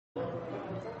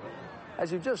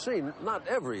As you've just seen, not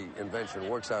every invention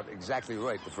works out exactly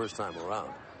right the first time around,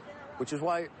 which is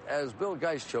why, as Bill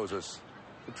Geist shows us,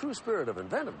 the true spirit of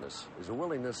inventiveness is a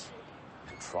willingness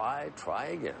to try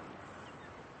again.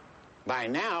 By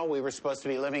now, we were supposed to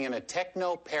be living in a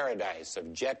techno-paradise of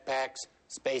jetpacks,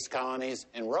 space colonies,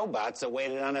 and robots that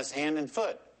waited on us hand and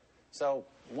foot. So,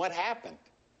 what happened?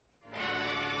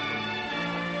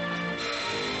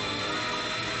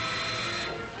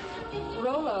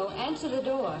 Rollo, answer the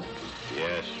door.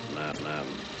 Yes, ma'am.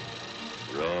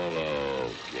 Rollo,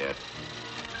 get.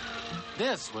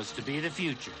 This was to be the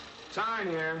future. Sign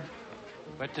here.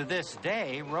 But to this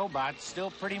day, robots still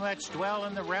pretty much dwell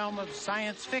in the realm of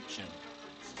science fiction.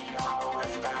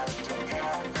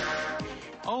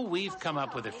 Oh, we've come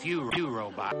up with a few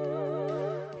robots,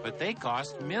 but they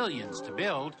cost millions to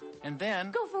build, and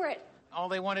then... Go for it. All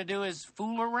they want to do is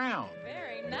fool around.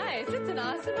 Very nice. It's an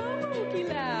awesome automobile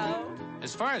now.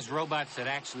 As far as robots that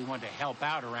actually want to help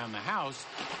out around the house,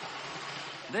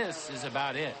 this is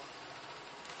about it.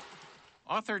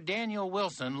 Author Daniel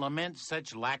Wilson laments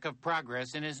such lack of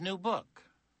progress in his new book.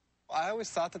 I always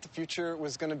thought that the future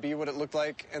was going to be what it looked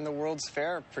like in the World's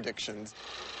Fair predictions.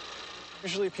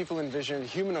 Usually people envision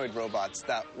humanoid robots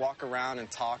that walk around and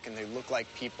talk and they look like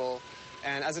people.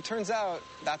 And as it turns out,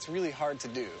 that's really hard to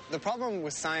do. The problem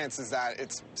with science is that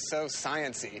it's so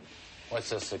science-y. What's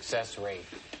the success rate?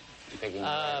 Picking the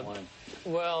right one.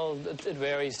 Well, it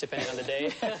varies depending on the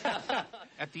day.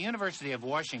 At the University of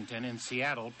Washington in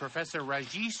Seattle, Professor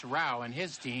Rajesh Rao and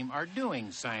his team are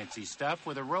doing science-y stuff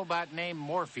with a robot named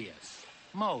Morpheus.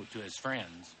 Mo to his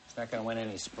friends. It's not going to win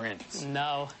any sprints.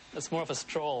 No, it's more of a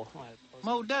stroll.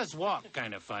 Mo does walk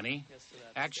kind of funny.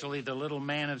 Actually, the little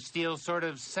man of steel sort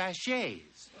of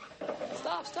sachets.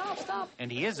 Stop.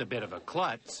 And he is a bit of a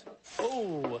klutz.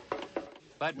 Oh.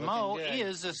 But Mo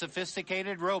is a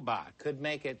sophisticated robot. Could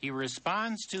make it. He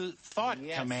responds to thought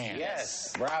commands.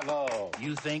 Yes, bravo.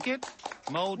 You think it,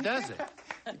 Mo does it.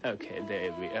 Okay,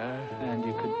 there we are. And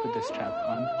you could put the strap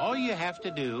on. All you have to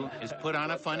do is put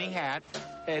on a funny hat.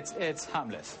 It's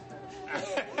harmless.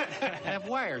 Have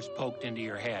wires poked into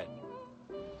your head.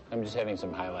 I'm just having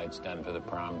some highlights done for the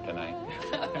prom tonight.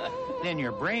 Then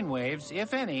your brainwaves,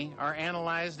 if any, are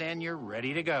analyzed and you're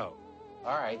ready to go.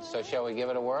 All right, so shall we give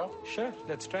it a whirl? Sure,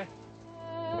 let's try.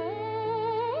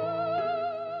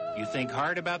 You think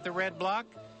hard about the red block,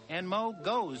 and Mo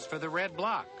goes for the red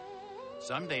block.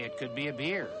 Someday it could be a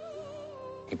beer.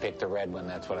 You picked the red one,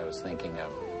 that's what I was thinking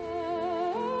of.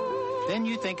 Then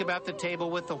you think about the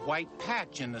table with the white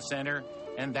patch in the center,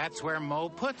 and that's where Mo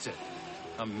puts it.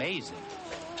 Amazing.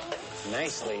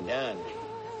 Nicely done.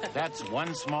 That's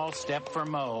one small step for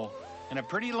Mo, and a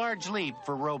pretty large leap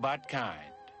for robot kind.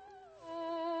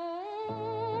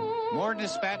 More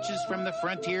dispatches from the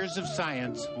frontiers of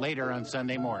science later on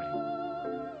Sunday morning.